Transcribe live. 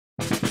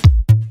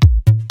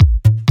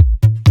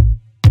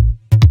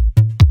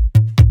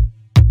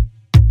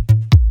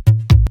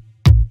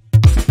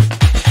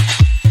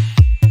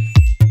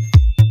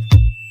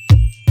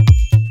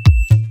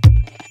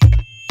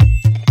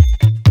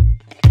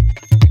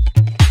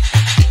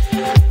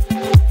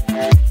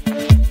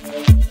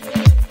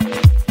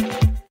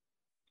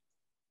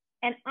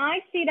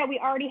that we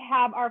already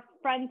have our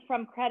friends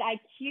from CRED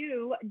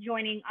IQ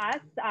joining us,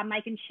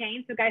 Mike and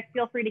Shane. So guys,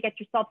 feel free to get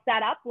yourself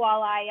set up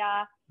while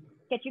I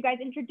get you guys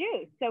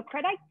introduced. So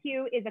CRED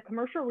IQ is a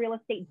commercial real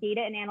estate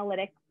data and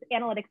analytics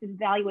and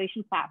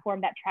valuation platform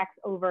that tracks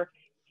over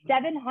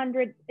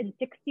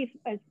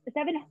 760, I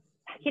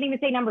can't even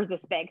say numbers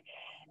this big,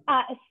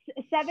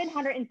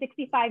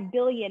 765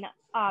 billion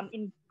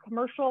in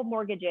commercial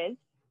mortgages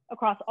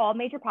across all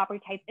major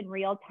property types in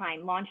real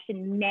time. Launched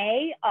in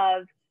May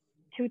of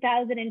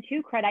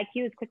 2002, CRED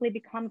IQ has quickly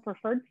become a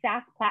preferred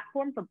SaaS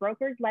platform for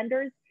brokers,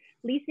 lenders,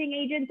 leasing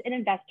agents, and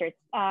investors.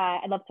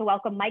 I'd love to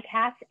welcome Mike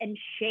Hass and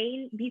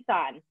Shane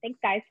Bison. Thanks,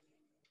 guys.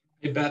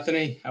 Hey,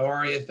 Bethany. How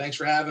are you? Thanks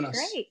for having us.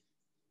 Great.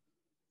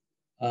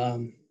 Let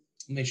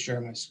me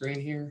share my screen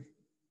here.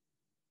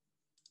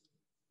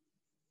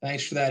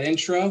 Thanks for that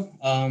intro.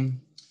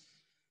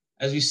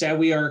 As we said,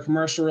 we are a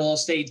commercial real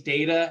estate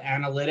data,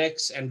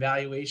 analytics, and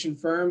valuation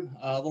firm.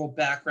 A little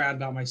background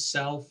about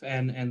myself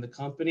and the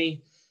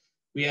company.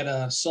 We had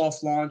a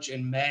soft launch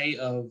in May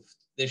of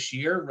this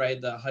year, right,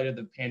 the height of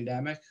the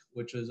pandemic,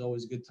 which was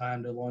always a good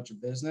time to launch a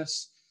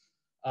business.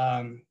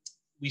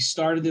 We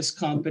started this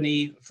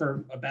company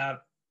for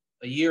about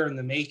a year in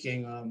the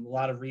making, a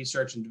lot of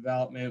research and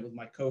development with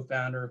my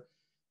co-founder,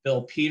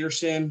 Bill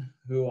Peterson,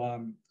 who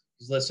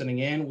is listening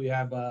in. We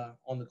have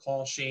on the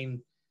call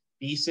Shane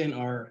Bison,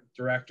 our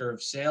director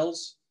of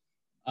sales.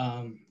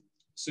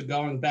 So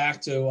going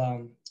back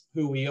to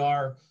who we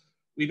are,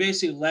 we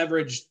basically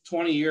leveraged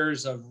 20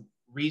 years of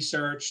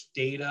research,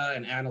 data,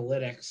 and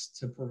analytics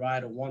to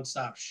provide a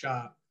one-stop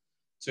shop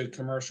to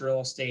commercial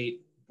real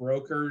estate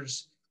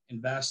brokers,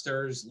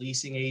 investors,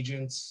 leasing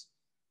agents.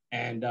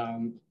 And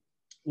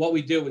what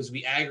we do is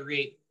we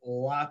aggregate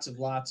lots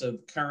of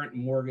current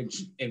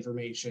mortgage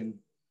information,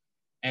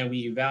 and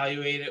we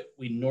evaluate it,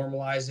 we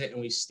normalize it, and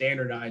we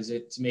standardize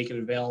it to make it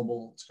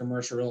available to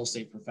commercial real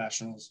estate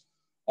professionals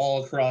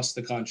all across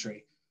the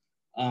country.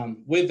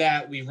 With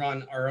that, we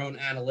run our own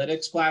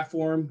analytics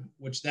platform,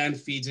 which then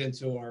feeds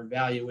into our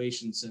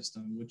valuation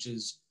system, which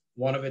is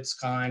one of its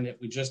kind.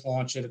 We just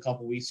launched it a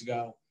couple of weeks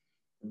ago.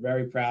 We're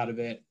very proud of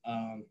it.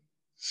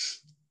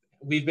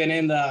 We've been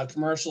in the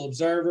Commercial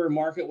Observer,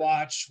 Market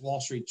Watch,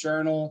 Wall Street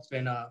Journal. It's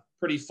been a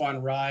pretty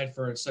fun ride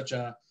for such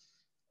a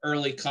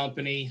early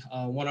company.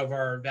 One of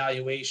our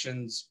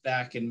valuations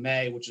back in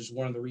May, which is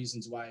one of the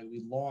reasons why we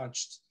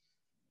launched,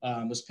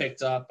 was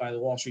picked up by the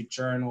Wall Street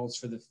Journal. It's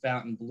for the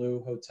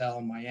Fontainebleau Hotel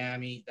in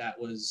Miami that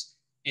was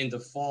in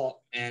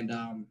default. And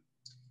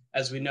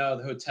as we know,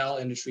 the hotel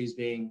industry is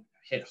being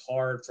hit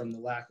hard from the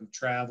lack of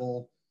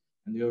travel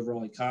and the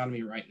overall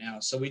economy right now.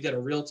 So we did a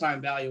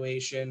real-time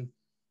valuation.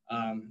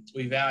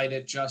 We valued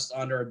it just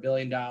under $1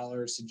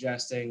 billion,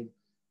 suggesting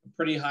a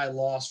pretty high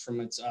loss from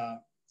its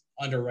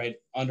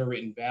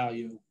underwritten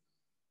value.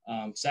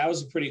 So that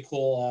was a pretty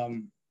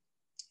cool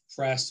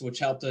press, which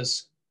helped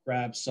us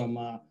grab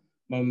some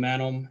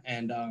momentum.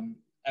 And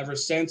ever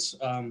since,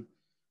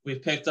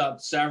 we've picked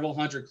up several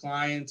hundred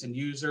clients and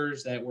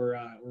users that we're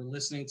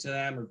listening to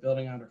them or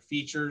building out our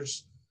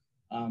features.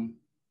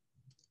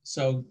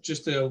 So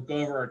just to go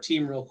over our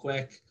team real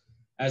quick,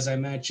 as I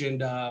mentioned,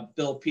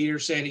 Bill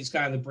Peterson, he's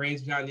kind of the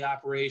brains behind the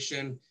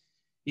operation.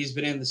 He's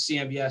been in the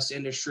CMBS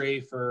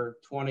industry for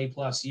 20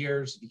 plus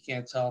years. You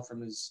can't tell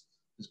from his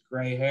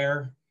gray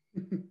hair.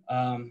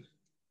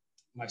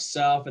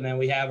 Myself, and then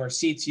we have our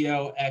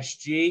CTO,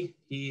 SG.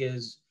 He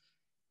is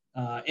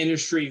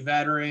industry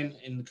veteran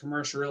in the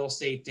commercial real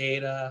estate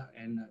data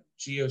and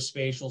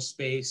geospatial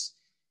space.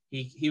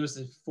 He was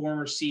the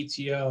former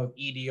CTO of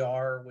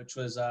EDR, which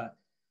was a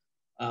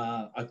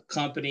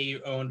company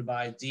owned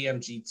by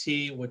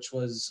DMGT, which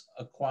was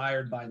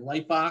acquired by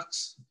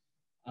Lightbox.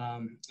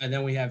 And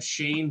then we have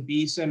Shane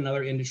Bison,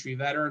 another industry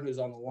veteran who's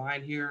on the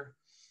line here.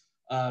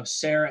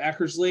 Sarah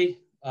Eckersley,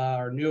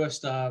 our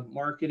newest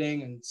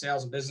marketing and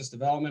sales and business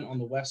development on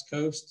the West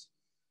Coast.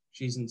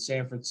 She's in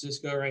San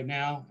Francisco right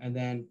now. And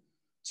then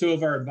two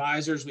of our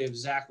advisors, we have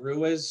Zach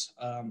Ruiz.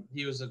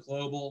 He was a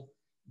global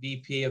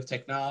VP of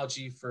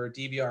technology for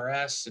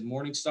DBRS and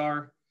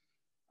Morningstar.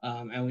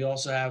 And we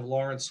also have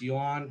Lawrence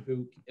Yuan,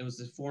 who was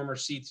the former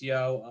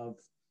CTO of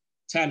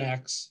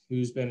 10X,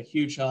 who's been a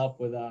huge help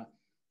with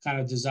kind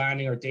of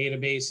designing our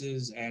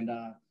databases and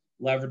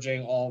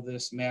leveraging all of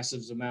this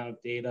massive amount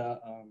of data.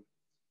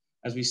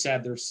 As we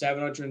said, there's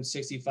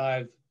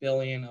 765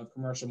 billion of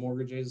commercial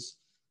mortgages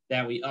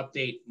that we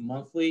update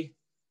monthly.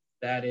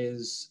 That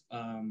is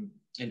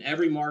in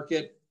every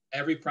market,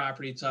 every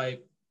property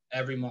type,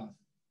 every month.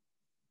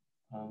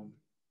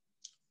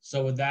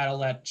 So with that, I'll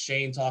let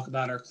Shane talk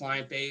about our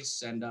client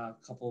base and a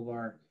couple of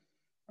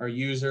our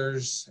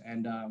users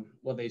and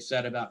what they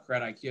said about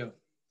CRED IQ.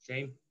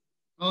 Shane?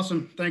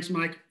 Awesome. Thanks,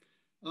 Mike.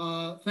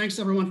 Thanks,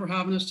 everyone, for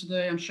having us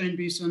today. I'm Shane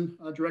Bison,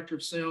 Director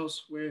of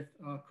Sales with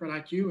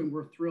CRED IQ, and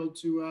we're thrilled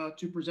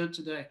to present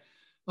today.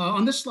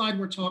 On this slide,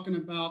 we're talking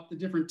about the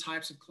different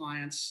types of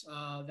clients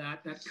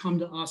that come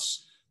to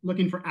us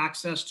looking for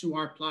access to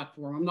our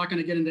platform. I'm not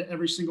going to get into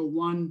every single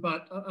one,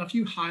 but a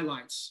few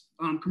highlights.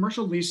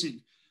 Commercial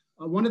leasing.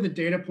 One of the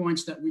data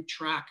points that we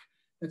track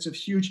that's of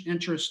huge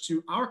interest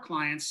to our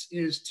clients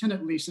is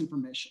tenant lease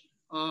information.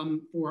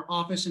 For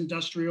office,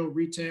 industrial,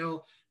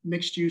 retail,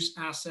 mixed use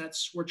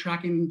assets, we're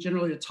tracking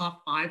generally the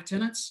top 5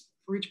 tenants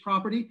for each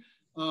property.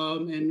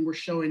 And we're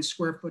showing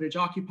square footage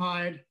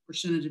occupied,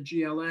 percentage of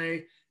GLA,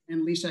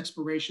 and lease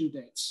expiration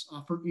dates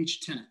for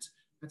each tenant.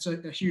 That's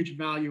a huge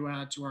value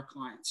add to our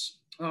clients.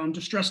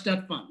 Distressed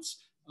debt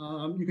funds.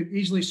 You can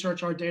easily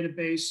search our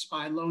database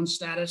by loan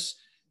status,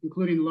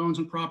 including loans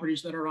on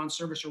properties that are on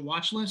servicer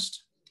watch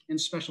list and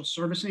special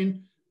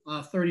servicing,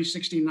 30,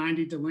 60,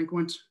 90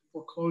 delinquent,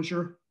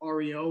 foreclosure,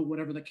 REO,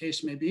 whatever the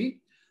case may be.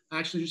 I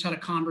actually just had a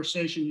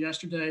conversation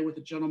yesterday with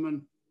a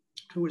gentleman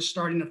who is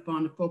starting a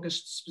fund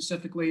focused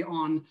specifically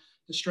on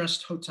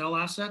distressed hotel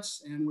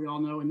assets. And we all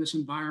know in this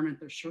environment,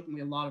 there's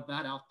certainly a lot of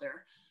that out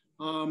there.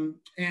 And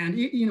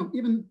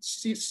even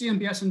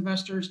CMBS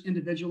investors,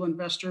 individual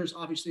investors,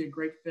 obviously a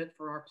great fit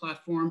for our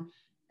platform,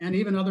 and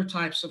even other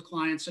types of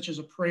clients such as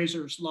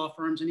appraisers, law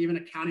firms, and even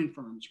accounting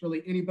firms.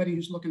 Really anybody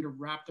who's looking to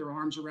wrap their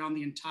arms around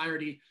the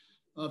entirety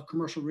of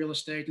commercial real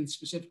estate and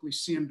specifically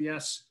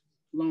CMBS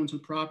loans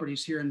and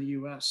properties here in the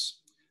US.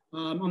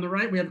 On the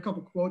right, we have a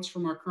couple quotes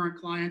from our current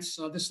clients.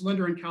 This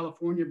lender in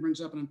California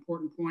brings up an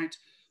important point,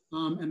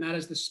 and that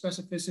is the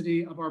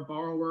specificity of our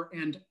borrower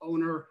and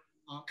owner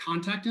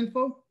contact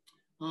info.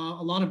 A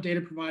lot of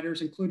data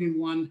providers, including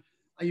one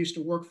I used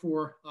to work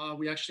for,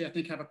 we actually, I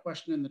think, have a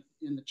question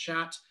in the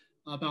chat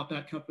about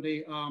that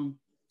company.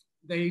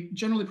 They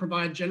generally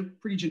provide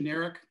pretty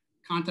generic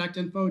contact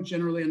info,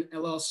 generally an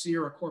LLC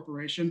or a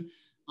corporation.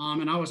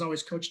 And I was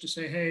always coached to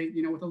say, hey,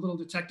 with a little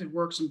detective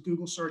work, some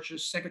Google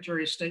searches,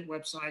 Secretary of State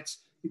websites,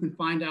 you can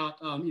find out,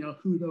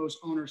 who those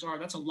owners are.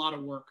 That's a lot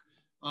of work.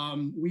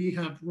 We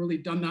have really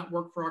done that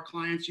work for our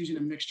clients using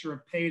a mixture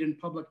of paid and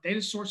public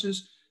data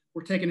sources.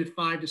 We're taking it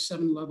 5 to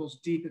 7 levels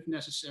deep if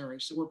necessary.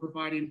 So we're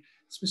providing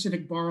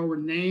specific borrower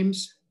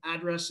names,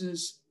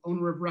 addresses,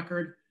 owner of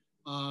record,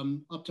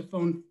 up to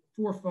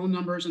 4 phone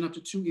numbers and up to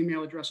 2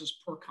 email addresses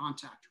per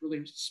contact,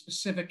 really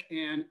specific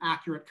and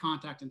accurate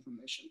contact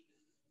information.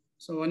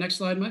 So next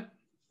slide, Mike.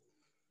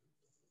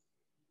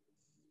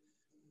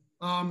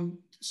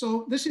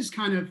 So this is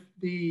kind of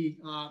the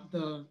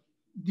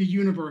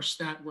universe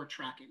that we're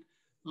tracking.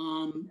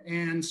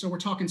 And so we're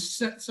talking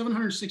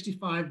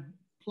 765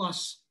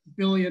 plus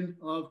billion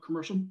of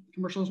commercial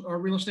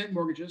real estate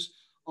mortgages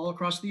all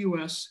across the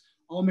US,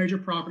 all major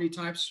property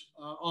types,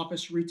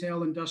 office,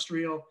 retail,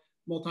 industrial,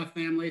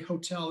 multifamily,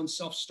 hotel, and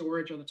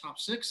self-storage are the top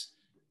 6.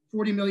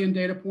 40 million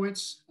data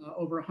points,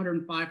 over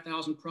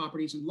 105,000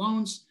 properties and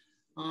loans,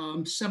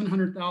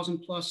 700,000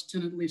 plus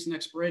tenant lease and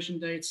expiration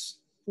dates,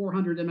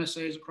 400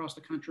 MSAs across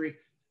the country,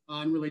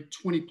 and really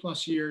 20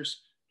 plus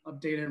years of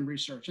data and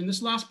research. And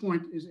this last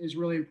point is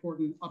really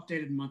important,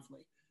 updated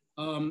monthly.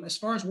 As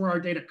far as where our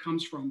data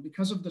comes from,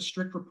 because of the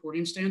strict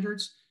reporting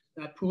standards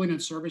that pooling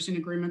and servicing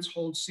agreements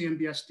hold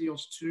CMBS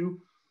deals to,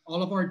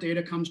 all of our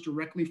data comes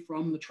directly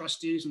from the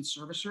trustees and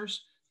servicers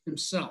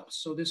themselves.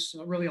 So this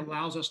really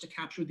allows us to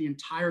capture the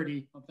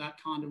entirety of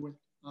that conduit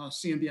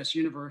CMBS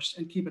universe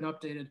and keep it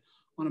updated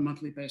on a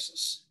monthly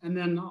basis. And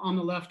then on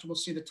the left, we'll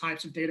see the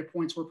types of data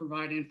points we're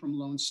providing, from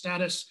loan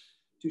status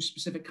to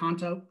specific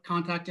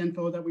contact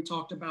info that we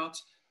talked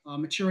about,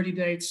 maturity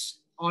dates,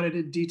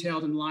 audited,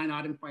 detailed, and line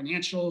item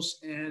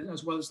financials, and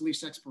as well as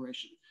lease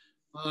expiration.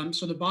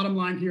 So the bottom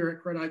line here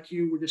at CRED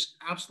IQ, we're just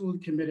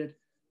absolutely committed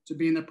to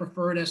being the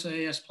preferred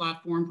SaaS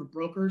platform for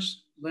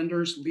brokers,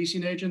 lenders,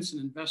 leasing agents,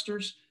 and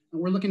investors.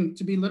 And we're looking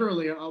to be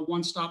literally a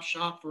one-stop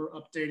shop for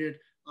updated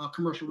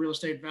commercial real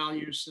estate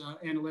values,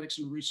 analytics,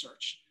 and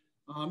research.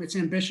 It's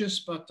ambitious,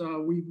 but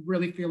we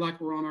really feel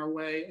like we're on our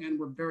way, and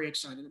we're very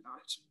excited about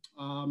it.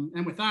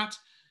 And with that,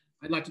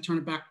 I'd like to turn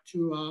it back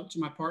to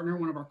my partner,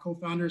 one of our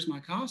co-founders,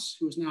 Mike Haas,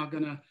 who is now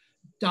going to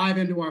dive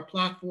into our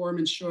platform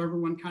and show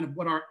everyone kind of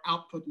what our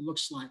output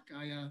looks like.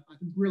 I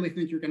really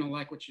think you're going to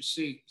like what you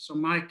see. So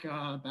Mike,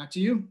 back to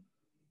you.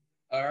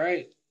 All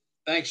right.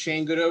 Thanks,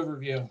 Shane. Good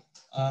overview.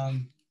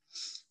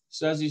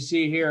 So as you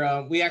see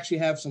here, we actually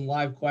have some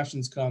live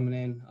questions coming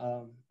in.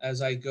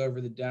 As I go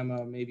over the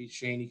demo, maybe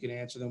Shane, you can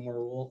answer them,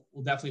 or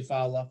we'll definitely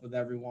follow up with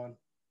everyone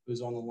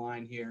who's on the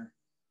line here.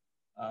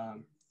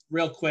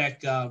 Real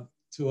quick, to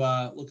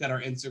look at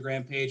our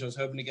Instagram page, I was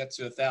hoping to get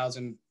to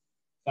 1,000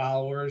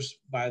 followers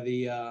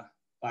by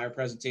our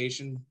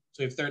presentation.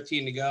 So we have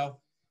 13 to go.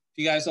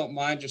 If you guys don't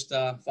mind just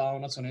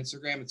following us on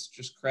Instagram, it's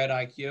just CRED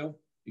IQ.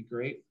 Be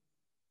great.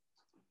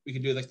 We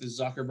could do like the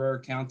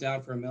Zuckerberg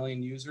countdown for 1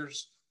 million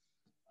users.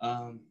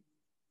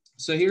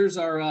 So here's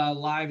our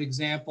live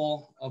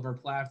example of our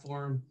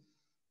platform.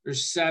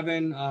 There's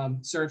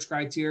 7 search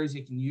criteria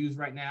you can use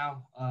right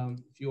now.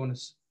 If you want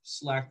to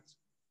select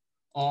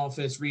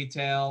office,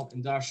 retail,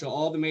 industrial,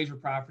 all the major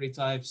property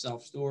types,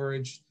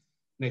 self-storage,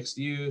 mixed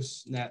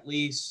use, net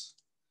lease.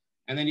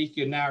 And then you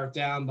can narrow it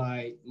down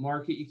by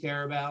market you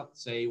care about.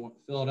 Say you want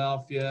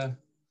Philadelphia.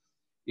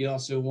 You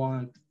also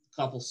want a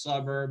couple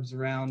suburbs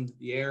around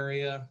the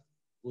area,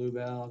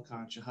 Bluebell,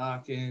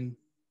 Conshohocken.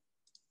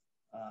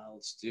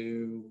 Let's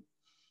do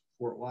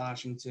Fort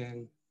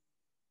Washington.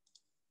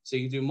 So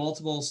you can do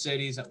multiple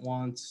cities at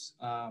once.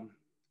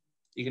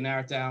 You can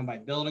narrow it down by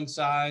building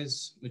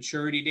size,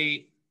 maturity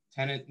date,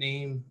 tenant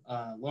name,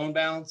 loan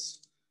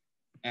balance,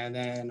 and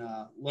then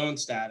loan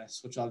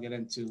status, which I'll get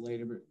into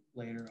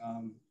later.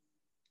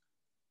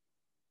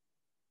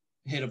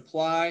 Hit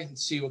apply and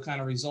see what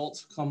kind of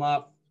results come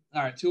up.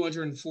 All right,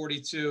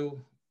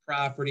 242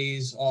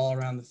 properties all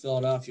around the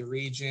Philadelphia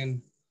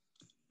region,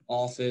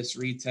 office,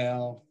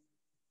 retail.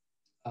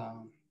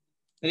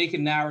 Then you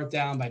can narrow it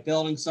down by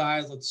building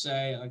size. Let's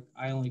say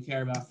I only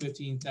care about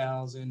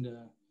 15,000 to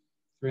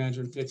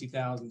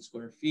 350,000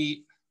 square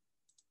feet.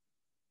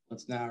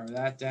 Let's narrow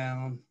that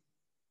down.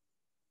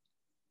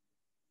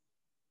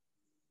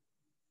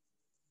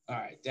 All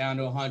right, down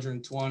to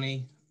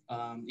 120.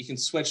 You can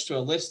switch to a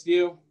list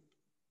view,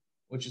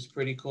 which is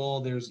pretty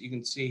cool. You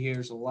can see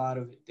here's a lot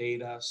of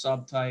data: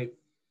 subtype,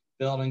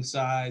 building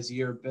size,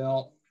 year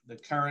built, the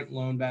current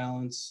loan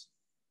balance,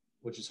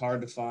 which is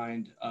hard to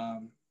find,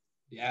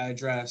 the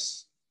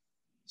address,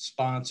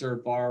 sponsor,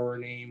 borrower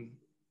name,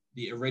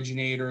 the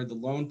originator, the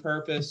loan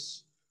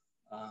purpose,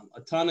 a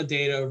ton of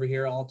data over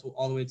here, all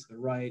the way to the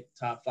right,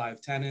 top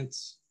 5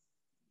 tenants.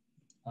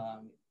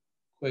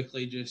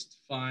 Quickly just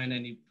find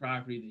any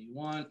property that you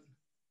want.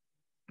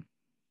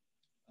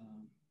 All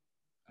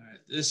right,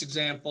 this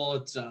example,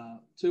 it's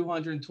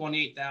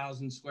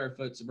 228,000 square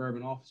foot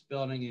suburban office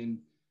building in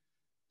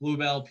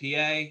Bluebell, PA.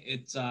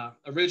 Its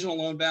original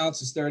loan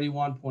balance is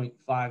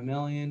 31.5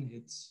 million.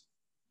 It's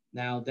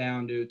now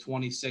down to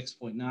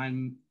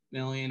 26.9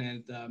 million,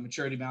 and the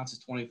maturity balance is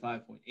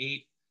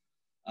 25.8.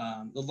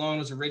 The loan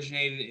was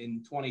originated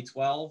in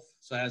 2012,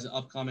 so it has an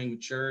upcoming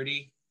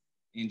maturity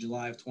in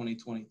July of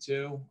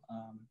 2022.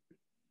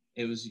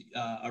 It was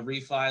a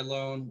refi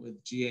loan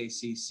with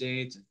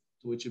GACC. It's a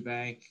Deutsche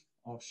Bank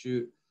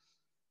offshoot.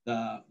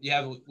 We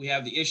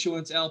have the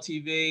issuance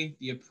LTV,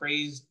 the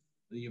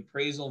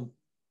appraisal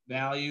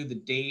value, the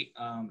date,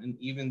 and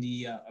even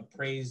the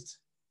appraised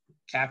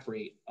cap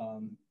rate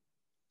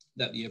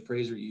that the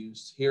appraiser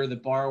used. Here are the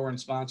borrower and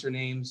sponsor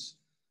names,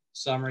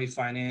 summary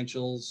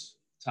financials,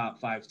 top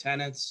 5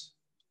 tenants.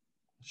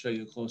 I'll show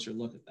you a closer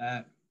look at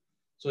that.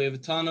 So we have a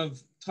ton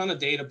of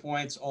data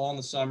points all on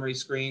the summary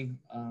screen.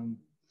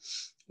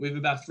 We have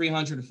about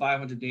 300 to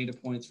 500 data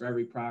points for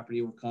every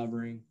property we're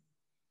covering.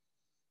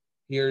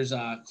 Here's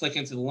click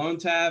into the loan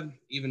tab,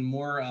 even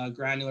more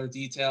granular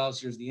details.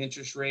 Here's the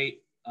interest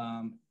rate.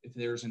 If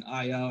there's an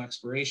IO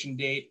expiration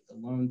date, the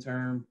loan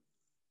term,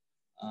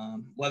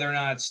 whether or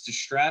not it's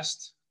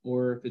distressed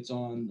or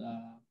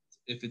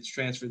if it's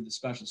transferred to the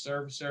special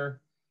servicer.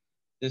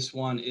 This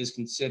one is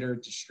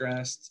considered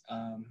distressed.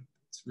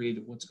 Let's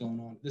read what's going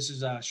on. This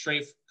is a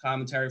straight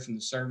commentary from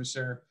the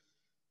servicer.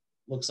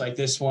 Looks like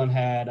this one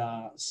had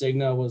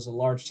Cigna was a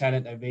large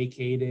tenant that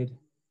vacated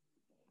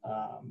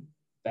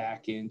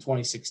back in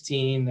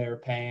 2016. They're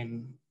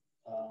paying,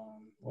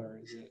 where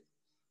is it?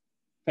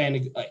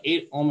 Paying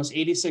almost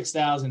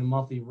 $86,000 in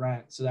monthly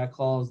rent. So that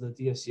caused the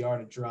DSCR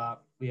to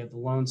drop. We have the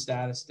loan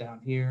status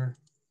down here.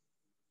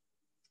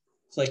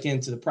 Click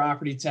into the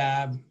property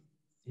tab.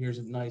 Here's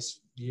a nice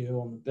view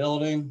on the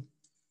building.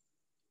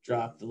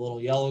 Drop the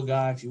little yellow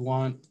guy if you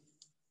want.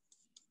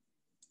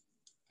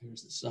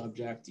 Here's the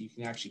subject. You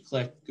can actually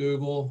click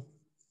Google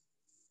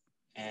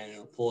and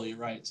it'll pull you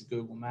right to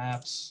Google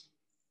Maps.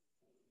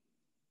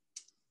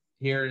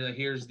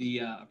 Here's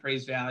the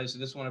appraised value. So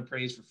this one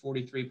appraised for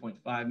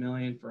 $43.5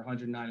 million for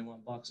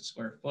 $191 a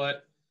square foot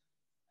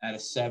at a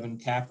 7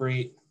 cap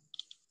rate.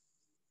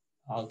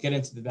 I'll get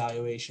into the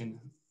valuation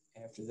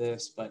after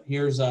this, but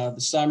here's the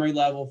summary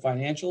level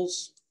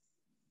financials.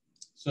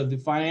 So the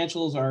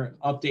financials are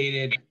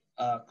updated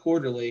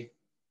quarterly,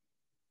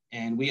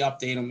 and we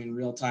update them in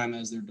real time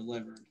as they're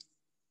delivered.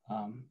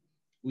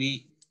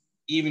 We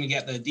even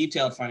get the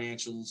detailed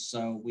financials.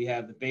 So we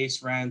have the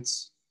base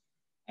rents,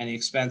 any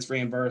expense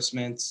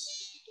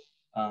reimbursements,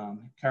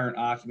 current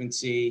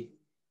occupancy.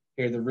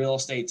 Here are the real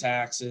estate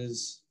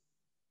taxes,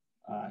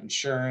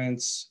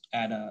 insurance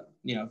at a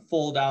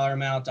full dollar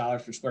amount,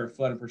 dollars per square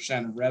foot, and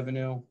percent of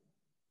revenue.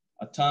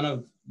 A ton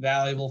of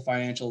valuable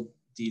financial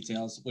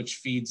details, which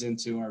feeds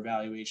into our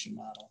valuation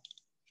model,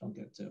 which I'll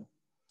get to.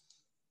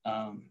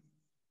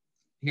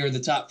 Here are the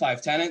top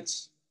 5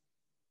 tenants.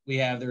 We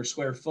have their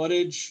square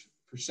footage,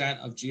 percent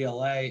of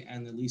GLA,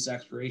 and the lease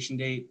expiration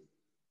date.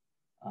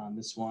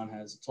 This one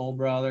has Toll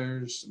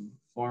Brothers, some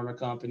pharma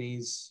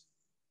companies.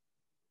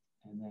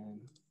 And then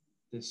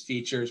this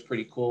feature is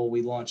pretty cool.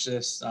 We launched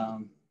this,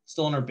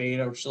 still in our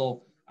beta. We're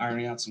still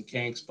ironing out some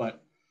kinks,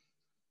 but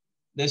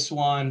this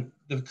one,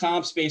 the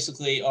comps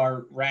basically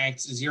are ranked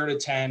 0 to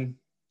 10,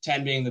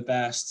 10 being the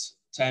best,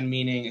 10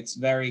 meaning it's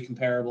very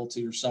comparable to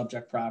your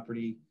subject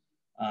property,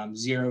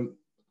 0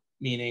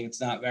 meaning it's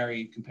not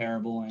very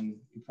comparable and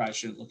you probably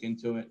shouldn't look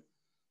into it.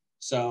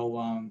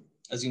 So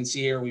as you can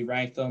see here, we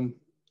ranked them.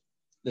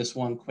 This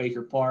one,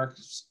 Quaker Park,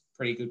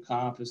 pretty good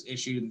comp, is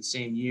issued in the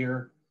same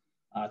year.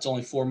 It's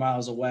only 4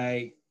 miles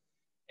away.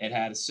 It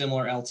had a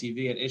similar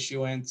LTV at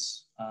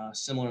issuance,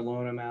 similar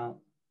loan amount,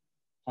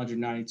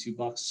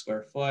 $192 a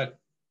square foot.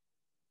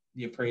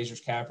 The appraiser's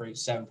cap rate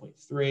is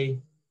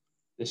 7.3.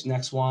 This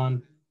next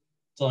one,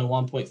 it's only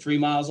 1.3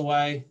 miles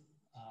away.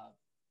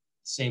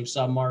 same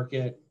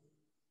submarket,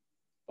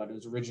 but it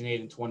was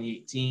originated in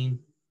 2018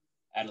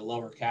 at a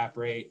lower cap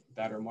rate,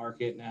 better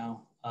market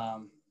now,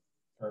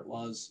 or it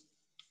was.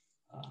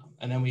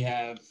 And then we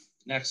have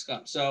next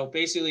comp. So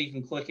basically you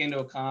can click into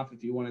a comp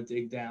if you want to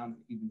dig down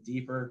even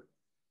deeper.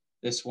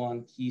 This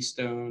one,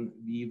 Keystone,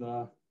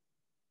 Viva,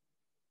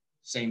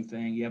 same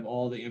thing. You have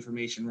all the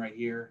information right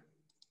here.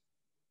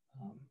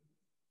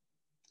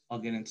 I'll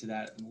get into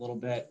that in a little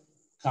bit.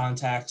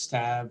 Contacts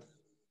tab.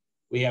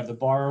 We have the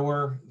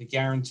borrower, the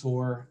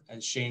guarantor,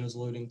 as Shane was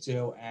alluding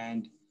to,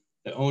 and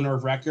the owner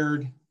of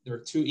record. There are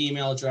 2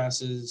 email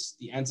addresses,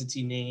 the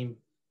entity name,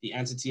 the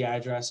entity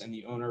address, and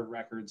the owner of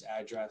record's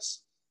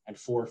address, and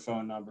 4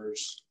 phone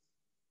numbers.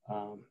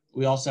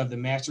 We also have the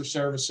master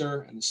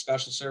servicer and the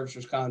special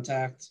servicer's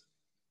contact.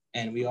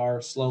 And we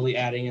are slowly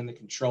adding in the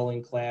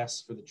controlling class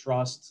for the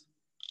trust,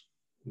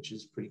 which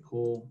is pretty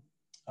cool.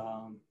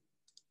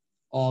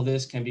 All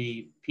this can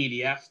be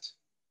PDF'd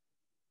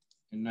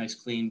in a nice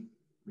clean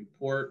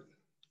report.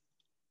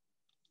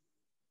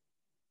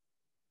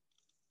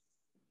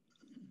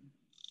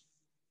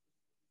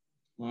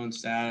 Loan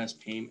status,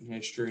 payment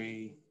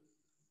history,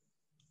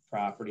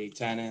 property,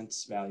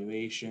 tenants,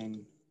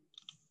 valuation.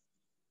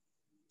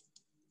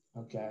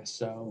 Okay,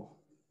 so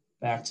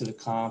back to the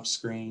comp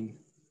screen.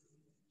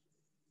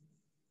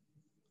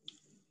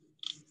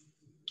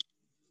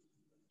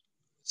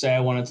 Say I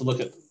wanted to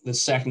look at the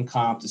second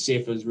comp to see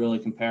if it was really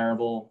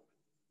comparable.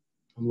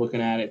 I'm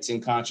looking at it. It's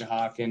in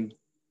Conshohocken,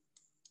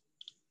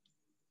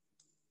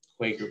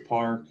 Quaker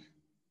Park.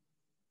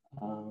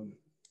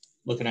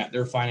 Looking at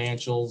their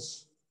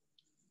financials.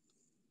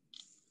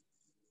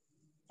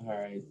 All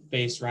right,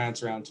 base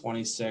rent's around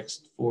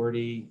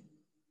 $26.40,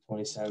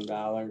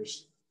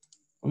 $27.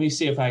 Let me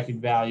see if I could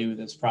value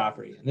this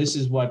property. And this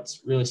is what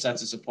really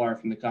sets us apart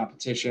from the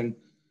competition.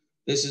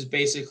 This is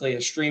basically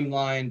a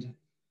streamlined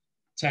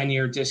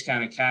 10-year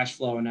discounted cash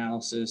flow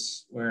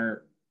analysis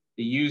where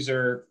the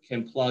user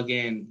can plug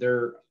in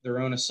their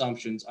own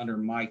assumptions under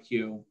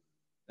MyQ.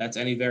 That's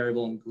any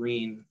variable in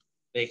green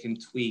they can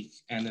tweak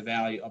and the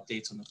value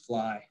updates on the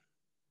fly.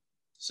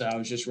 So I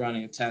was just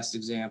running a test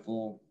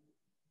example.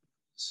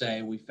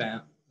 Say we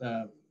found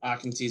the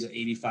occupancy is at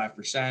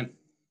 85%.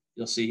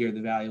 You'll see here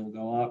the value will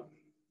go up.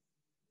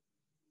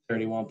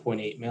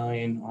 31.8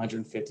 million,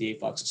 158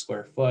 bucks a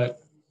square foot.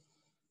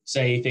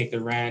 Say you think the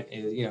rent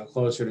is,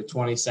 closer to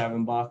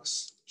 27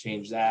 bucks,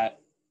 change that.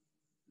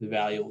 The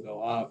value will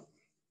go up.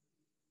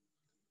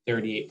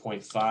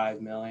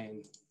 38.5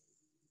 million.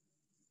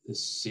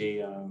 This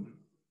is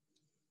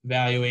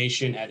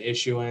valuation at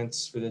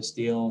issuance for this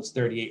deal is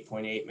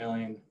 38.8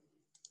 million.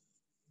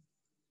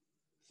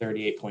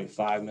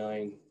 38.5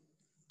 million.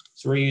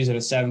 So we're using a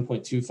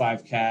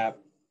 7.25 cap,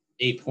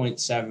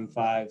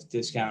 8.75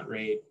 discount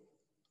rate.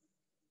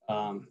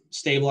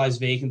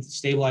 Stabilized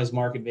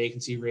market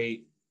vacancy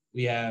rate.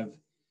 We have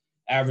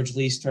average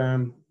lease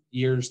term,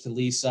 years to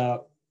lease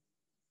up,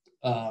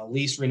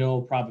 lease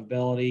renewal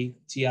probability,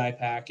 TI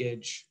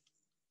package,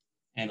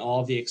 and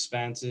all of the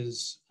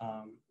expenses.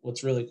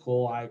 What's really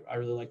cool, I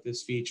really like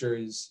this feature,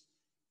 is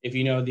if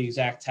you know the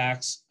exact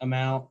tax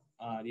amount,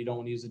 you don't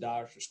want to use the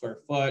dollars per square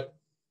foot,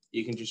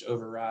 you can just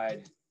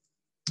override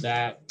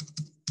that.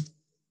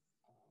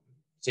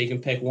 So you can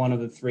pick one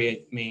of the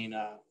 3 main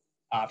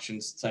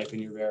options to type in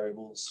your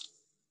variables.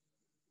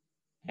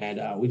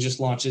 And we just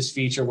launched this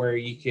feature where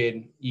you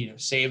can,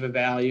 save a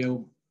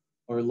value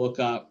or look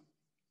up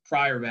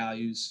prior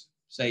values.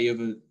 Say you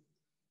have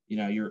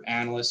your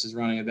analyst is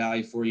running a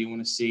value for you. You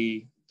want to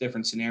see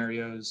different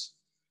scenarios.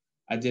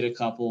 I did a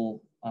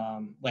couple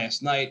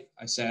last night.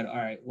 I said, all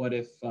right, what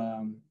if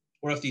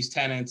these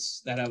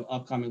tenants that have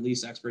upcoming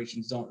lease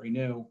expirations don't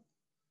renew?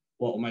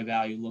 What will my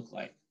value look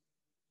like?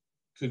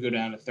 Could go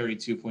down to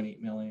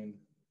 32.8 million,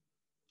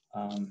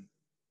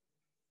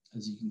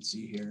 as you can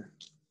see here.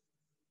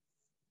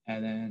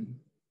 And then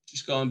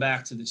just going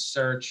back to the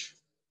search,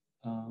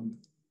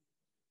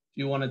 if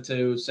you wanted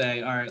to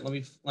say, all right,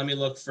 let me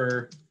look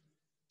for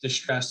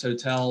distressed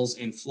hotels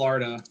in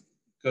Florida,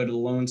 go to the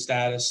loan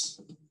status,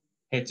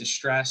 hit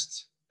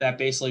distressed. That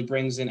basically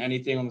brings in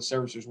anything on the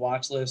servicer's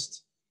watch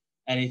list,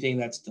 anything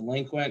that's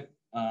delinquent,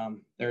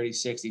 30,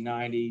 60,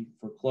 90,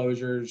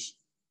 foreclosures,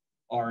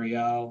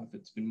 REO. If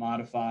it's been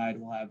modified,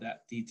 we'll have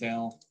that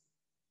detail.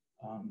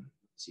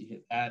 So you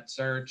hit that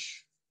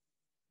search.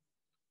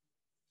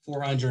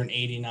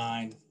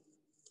 489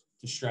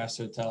 distressed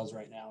hotels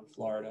right now in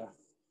Florida.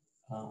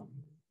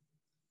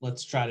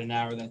 Let's try to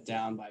narrow that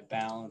down by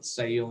balance.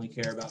 Say you only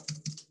care about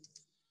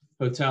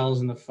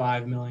hotels in the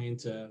 $5 million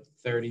to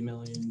 $30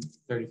 million,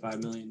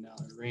 $35 million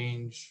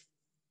range.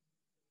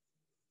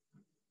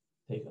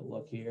 Take a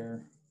look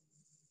here.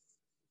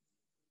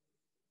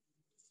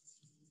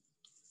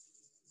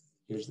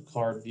 Here's the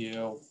card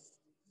view.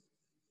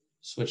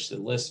 Switch to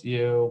list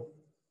view.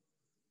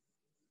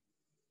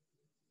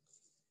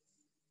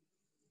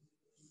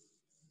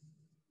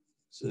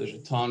 So there's a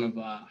ton of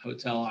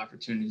hotel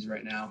opportunities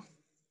right now.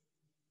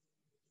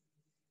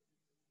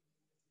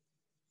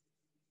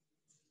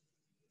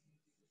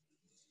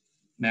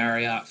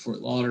 Marriott,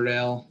 Fort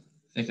Lauderdale,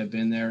 think I've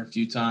been there a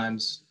few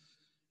times.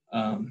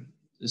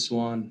 This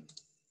one.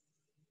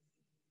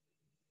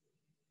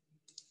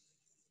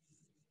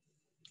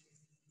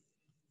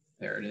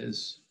 There it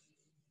is.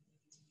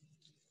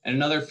 And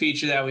another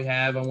feature that we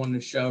have, I wanted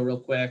to show real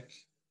quick.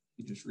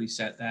 You just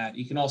reset that.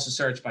 You can also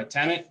search by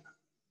tenant.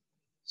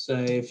 So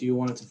if you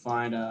wanted to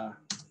find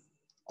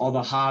all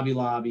the Hobby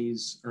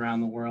Lobbies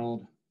around the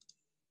world,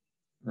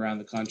 around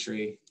the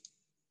country,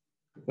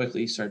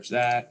 quickly search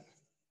that,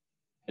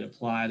 hit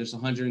apply. There's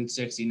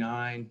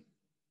 169.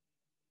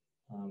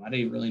 I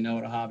didn't really know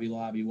what a Hobby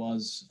Lobby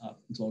was up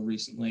until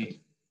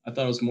recently. I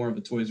thought it was more of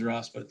a Toys R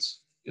Us, but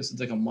I guess it's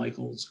like a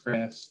Michael's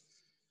Crafts.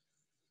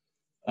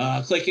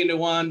 Click into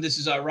one. This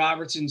is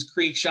Robertson's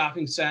Creek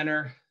Shopping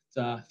Center. It's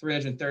a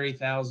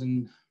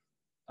 330,000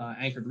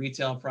 anchored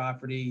retail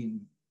property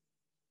in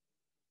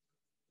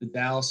the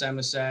Dallas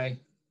MSA.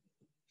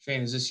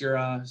 Shane, is this your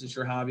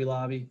Hobby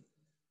Lobby?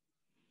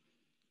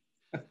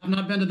 I've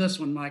not been to this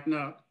one, Mike.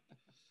 No.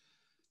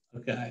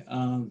 Okay.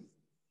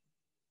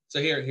 So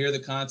here are the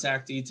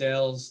contact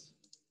details,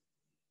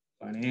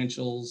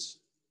 financials.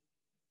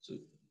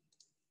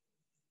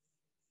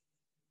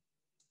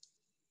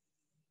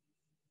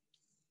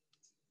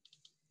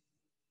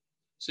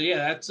 So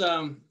yeah,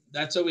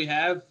 that's what we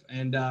have,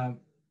 and I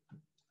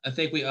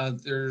think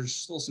there's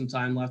still some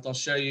time left. I'll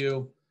show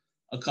you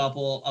a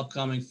couple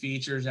upcoming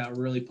features that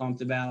we're really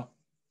pumped about.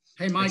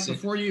 Hey, Mike,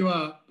 before you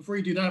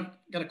do that,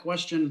 I've got a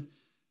question,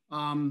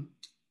 and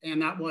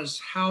that was,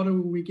 how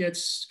do we get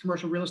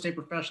commercial real estate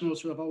professionals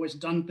who have always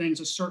done things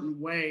a certain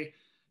way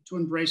to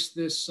embrace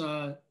this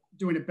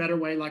doing it better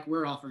way like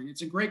we're offering?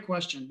 It's a great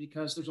question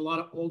because there's a lot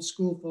of old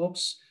school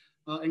folks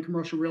in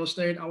commercial real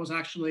estate. I was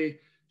actually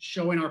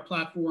showing our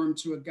platform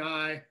to a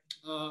guy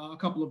a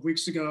couple of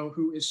weeks ago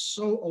who is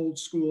so old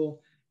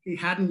school, he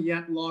hadn't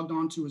yet logged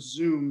on to a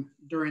Zoom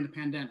during the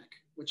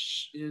pandemic,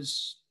 which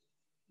is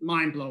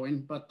mind-blowing,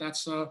 but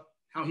that's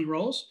how he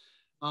rolls.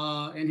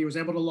 And he was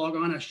able to log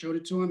on. I showed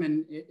it to him,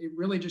 and it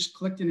really just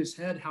clicked in his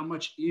head how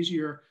much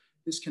easier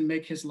this can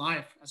make his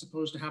life as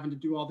opposed to having to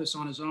do all this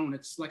on his own.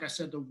 It's like I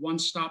said, the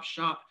one-stop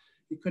shop.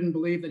 He couldn't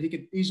believe that he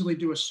could easily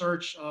do a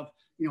search of,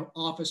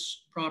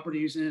 office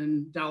properties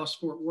in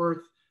Dallas-Fort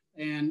Worth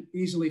and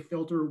easily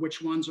filter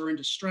which ones are in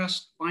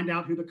distress, find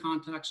out who the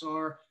contacts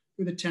are,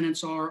 who the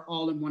tenants are,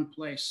 all in one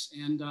place.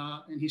 And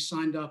he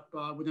signed up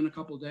within a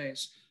couple of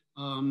days.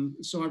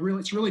 So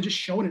it's really just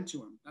showing it to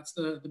him. That's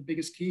the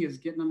biggest key, is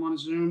getting them on a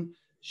Zoom,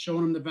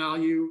 showing them the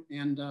value,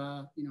 and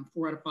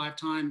 4 out of 5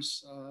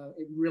 times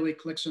it really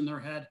clicks in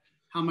their head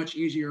how much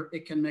easier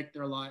it can make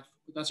their life.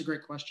 But that's a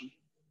great question.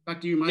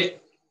 Back to you,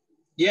 Mike.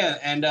 Yeah,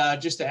 and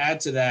just to add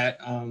to that,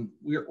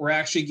 we're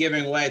actually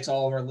giving away to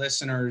all of our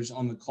listeners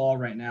on the call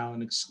right now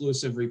an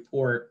exclusive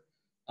report.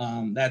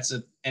 That's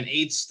an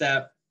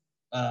 8-step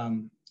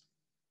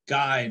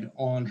guide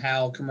on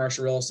how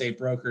commercial real estate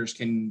brokers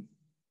can,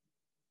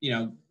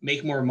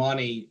 make more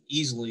money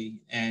easily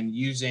and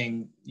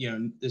using,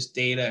 this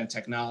data and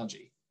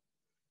technology.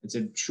 It's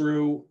a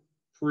true,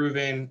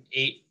 proven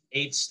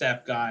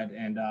 8-step guide,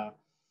 and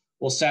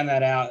we'll send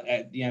that out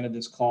at the end of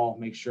this call.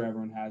 Make sure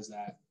everyone has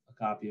that.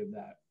 Copy of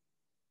that.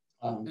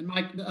 And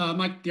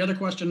Mike, the other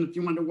question, if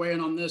you wanted to weigh in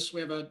on this, we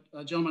have a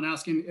gentleman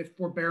asking if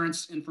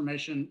forbearance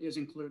information is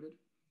included.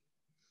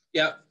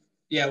 Yeah,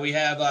 we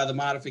have the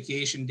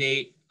modification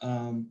date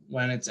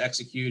when it's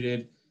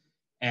executed,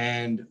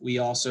 and we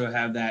also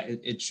have that.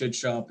 It should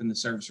show up in the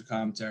servicer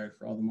commentary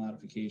for all the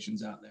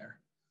modifications out there.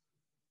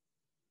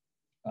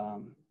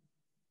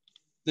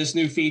 This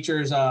new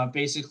feature is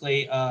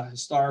basically a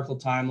historical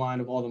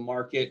timeline of all the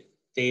market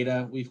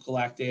data we've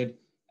collected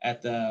at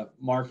the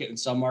market and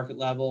sub-market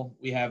level.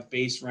 We have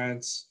base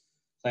rents,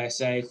 Class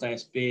A,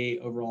 Class B,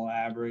 overall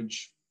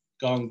average,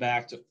 going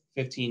back to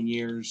 15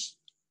 years.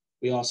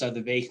 We also have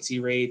the vacancy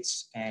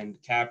rates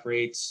and cap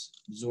rates,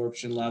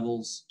 absorption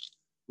levels.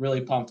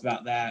 Really pumped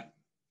about that.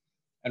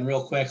 And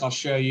real quick, I'll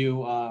show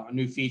you a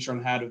new feature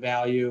on how to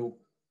value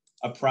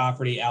a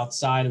property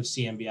outside of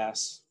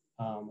CMBS.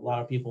 A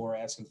lot of people were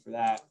asking for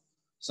that.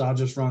 So I'll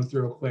just run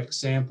through a quick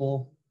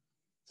sample.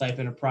 Type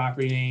in a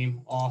property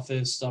name,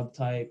 office,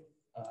 subtype,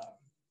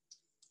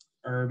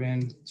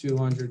 urban,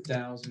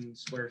 200,000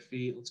 square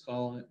feet, let's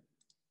call it.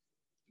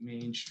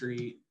 Main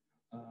Street,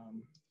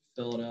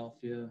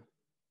 Philadelphia,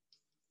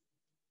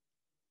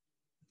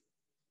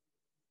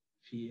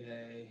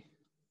 PA,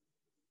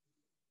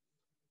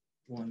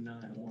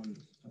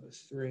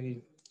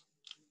 19103.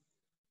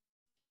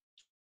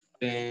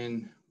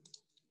 Then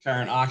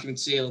current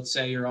occupancy, let's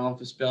say your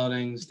office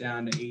building's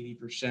down to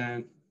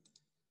 80%.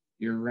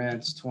 Your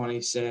rent's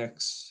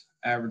 26,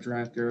 average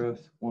rent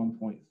growth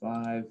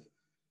 1.5.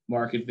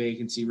 Market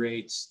vacancy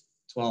rates,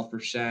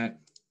 12%.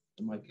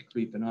 It might be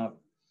creeping up.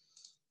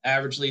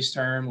 Average lease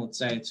term, let's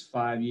say it's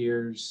 5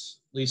 years.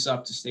 Lease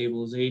up to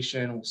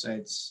stabilization, we'll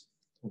say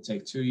will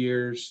take 2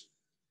 years.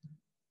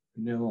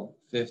 Renewal,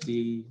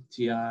 50,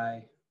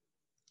 TI,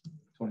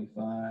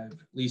 25.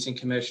 Leasing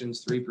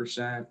commissions,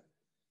 3%.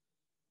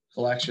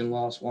 Collection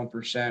loss,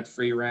 1%.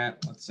 Free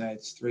rent, let's say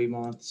it's 3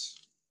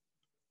 months.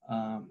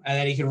 And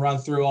then you can run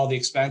through all the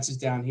expenses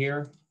down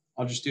here.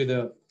 I'll just do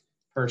the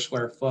per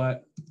square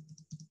foot.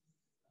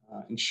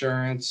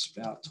 Insurance,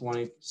 about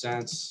 20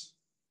 cents.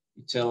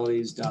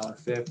 Utilities,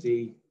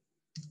 $1.50.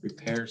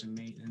 Repairs and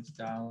maintenance,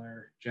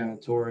 $1.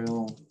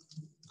 Janitorial,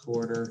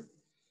 quarter.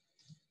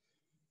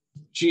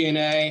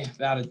 G&A,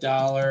 about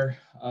 $1.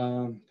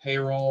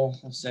 Payroll,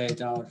 let's say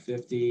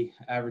 $1.50.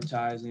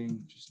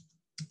 Advertising, just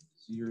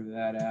zero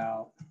that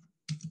out.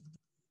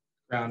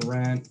 Ground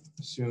rent,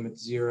 assume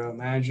it's 0.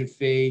 Management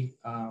fee,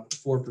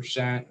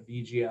 4% of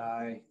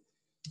EGI,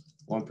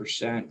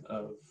 1%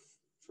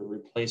 for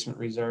replacement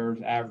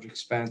reserves. Average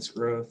expense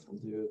growth, we'll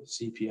do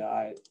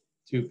CPI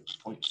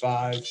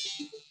 2.5.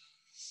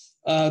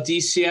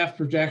 DCF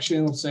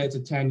projection, let's say it's a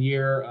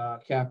 10-year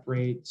cap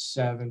rate,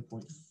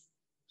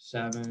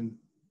 7.70,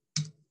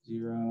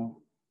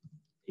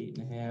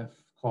 8.5.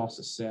 Cost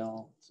of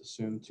sale, let's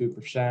assume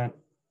 2%.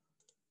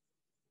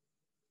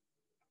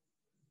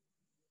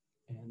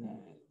 And then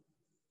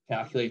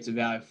calculates a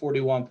value of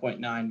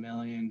 41.9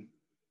 million.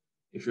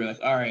 If you're like,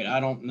 all right, I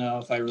don't know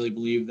if I really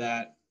believe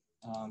that,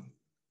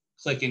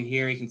 click in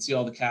here. You can see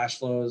all the cash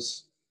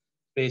flows.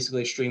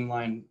 Basically a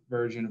streamlined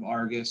version of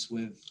Argus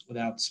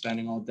without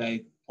spending all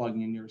day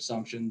plugging in your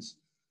assumptions.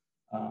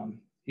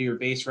 Here,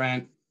 base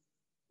rent,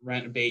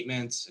 rent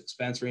abatements,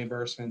 expense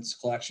reimbursements,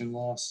 collection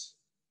loss,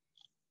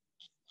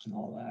 and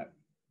all that.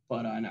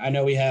 But I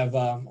know we have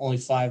only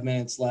 5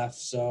 minutes left,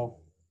 so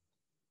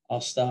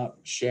I'll stop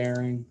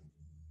sharing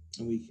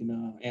and we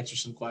can answer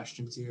some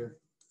questions here.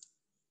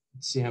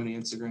 Let's see how many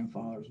Instagram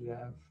followers we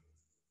have.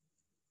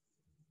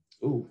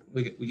 Ooh,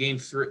 we gained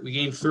 3. We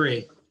gained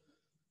 3.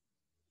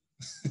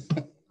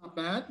 Not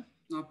bad.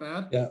 Not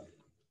bad. Yeah.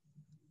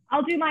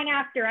 I'll do mine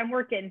after. I'm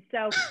working.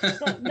 So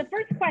the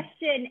first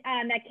question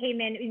that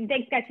came in, and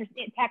thanks guys for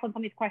tackling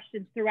some of these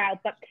questions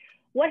throughout, but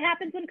what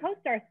happens when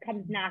CoStar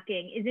comes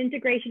knocking? Is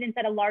integration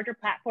inside a larger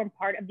platform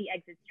part of the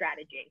exit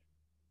strategy?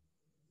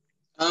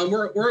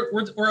 We're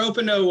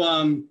open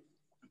to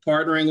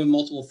partnering with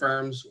multiple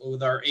firms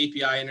with our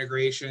API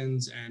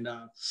integrations and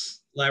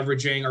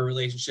leveraging our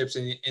relationships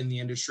in the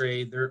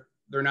industry.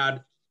 They're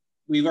not.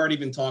 We've already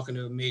been talking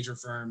to major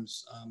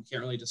firms.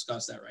 Can't really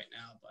discuss that right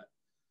now, but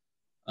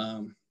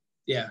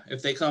yeah,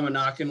 if they come and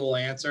knocking, we'll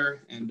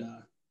answer and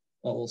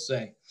what we'll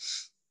say.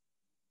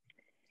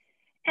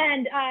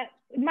 And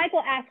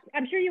Michael asked,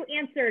 I'm sure you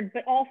answered,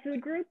 but all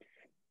food groups?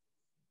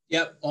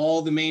 Yep,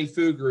 all the main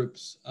food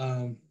groups.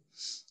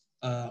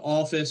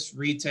 Office,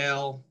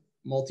 retail,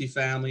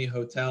 multifamily,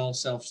 hotel,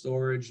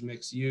 self-storage,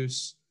 mixed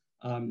use.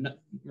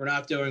 We're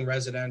not doing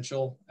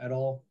residential at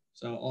all.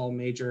 So all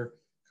major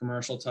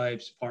commercial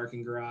types,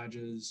 parking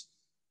garages,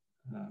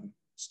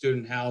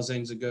 student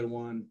housing is a good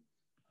one.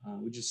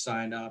 We just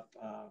signed up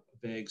a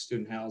big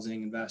student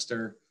housing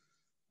investor.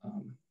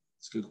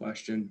 It's a good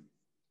question.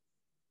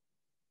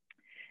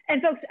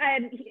 And folks,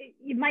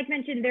 Mike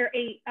mentioned their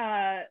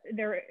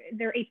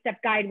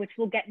 8-step guide, which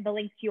we'll get the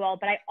links to you all.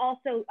 But I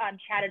also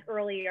chatted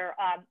earlier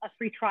a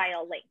free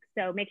trial link,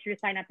 so make sure to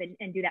sign up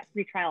and do that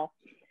free trial.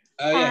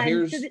 Yeah,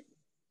 here's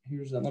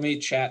let me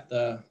chat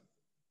the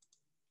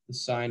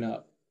sign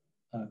up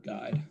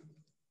guide.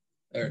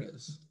 There it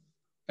is.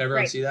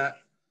 Everyone see that?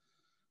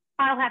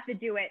 I'll have to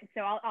do it,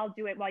 so I'll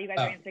do it while you guys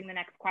are answering the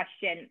next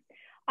question.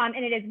 And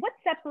it is, what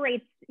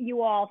separates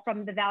you all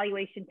from the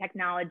valuation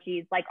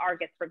technologies like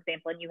Argus, for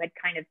example? And you had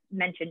kind of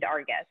mentioned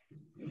Argus.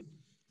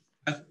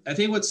 I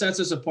think what sets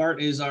us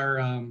apart is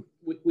our,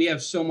 we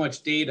have so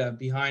much data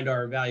behind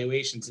our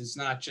evaluations. It's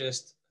not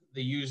just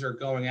the user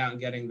going out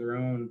and getting their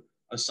own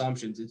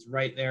assumptions. It's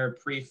right there,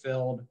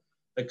 pre-filled.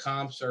 The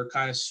comps are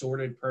kind of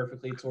sorted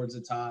perfectly towards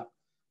the top.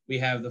 We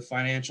have the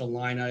financial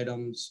line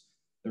items,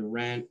 the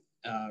rent,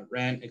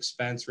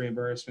 expense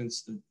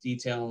reimbursements, the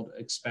detailed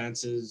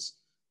expenses,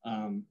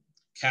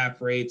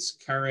 cap rates,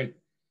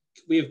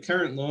 we have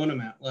current loan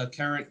amount,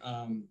 current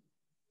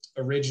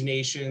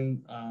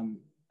origination,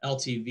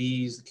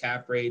 LTVs, the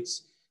cap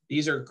rates.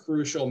 These are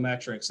crucial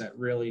metrics that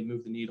really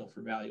move the needle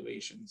for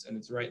valuations, and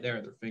it's right there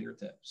at their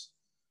fingertips.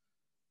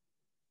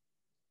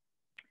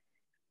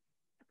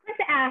 Chris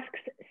asks,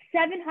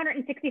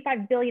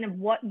 765 billion of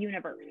what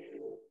universe?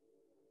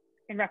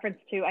 In reference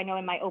to, I know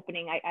in my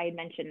opening, I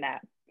mentioned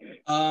that.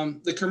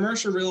 The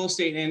commercial real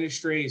estate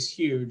industry is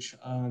huge.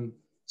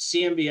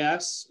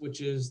 CMBS,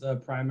 which is the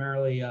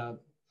primarily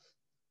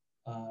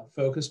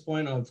focus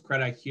point of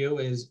CRED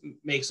IQ,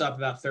 makes up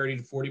about 30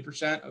 to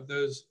 40% of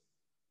those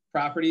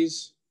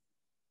properties.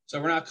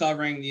 So we're not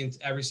covering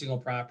every single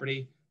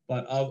property,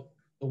 but of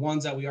the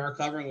ones that we are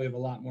covering, we have a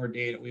lot more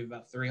data. We have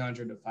about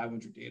 300 to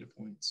 500 data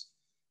points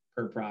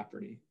per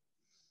property.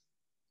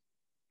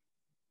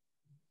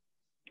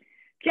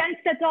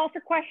 Gents, that's all for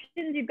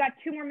questions. You've got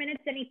 2 more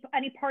minutes.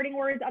 Any parting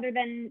words other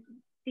than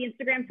the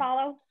Instagram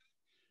follow?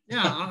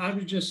 Yeah, I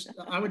would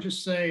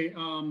just say,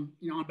 you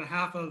know, on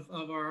behalf of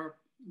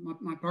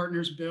my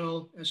partners,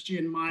 Bill, SG,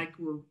 and Mike,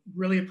 we're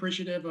really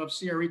appreciative of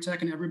CRE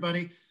Tech and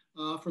everybody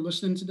for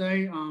listening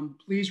today.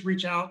 Please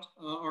reach out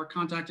our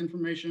contact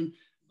information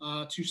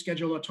to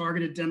schedule a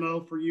targeted demo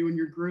for you and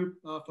your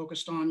group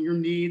focused on your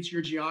needs,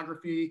 your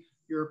geography,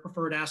 your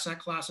preferred asset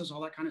classes, all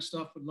that kind of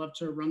stuff. Would love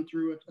to run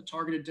through a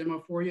targeted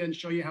demo for you and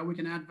show you how we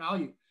can add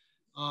value.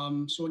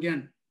 So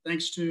again,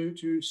 thanks to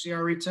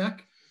CRE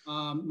Tech.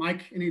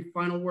 Mike, any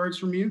final words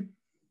from you?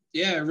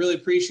 Yeah, I really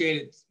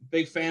appreciate it.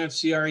 Big fan of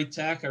CRE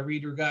Tech. I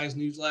read your guys'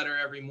 newsletter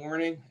every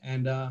morning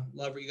and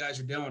love what you guys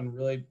are doing.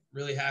 Really,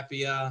 really happy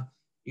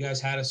you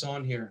guys had us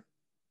on here.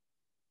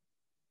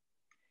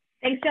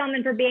 Thanks,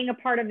 gentlemen, for being a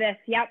part of this.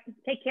 Yep.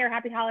 Take care.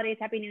 Happy holidays.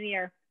 Happy New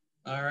Year.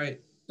 All right.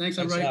 Thanks,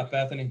 Thanks everybody. a lot,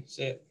 Bethany.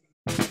 See you.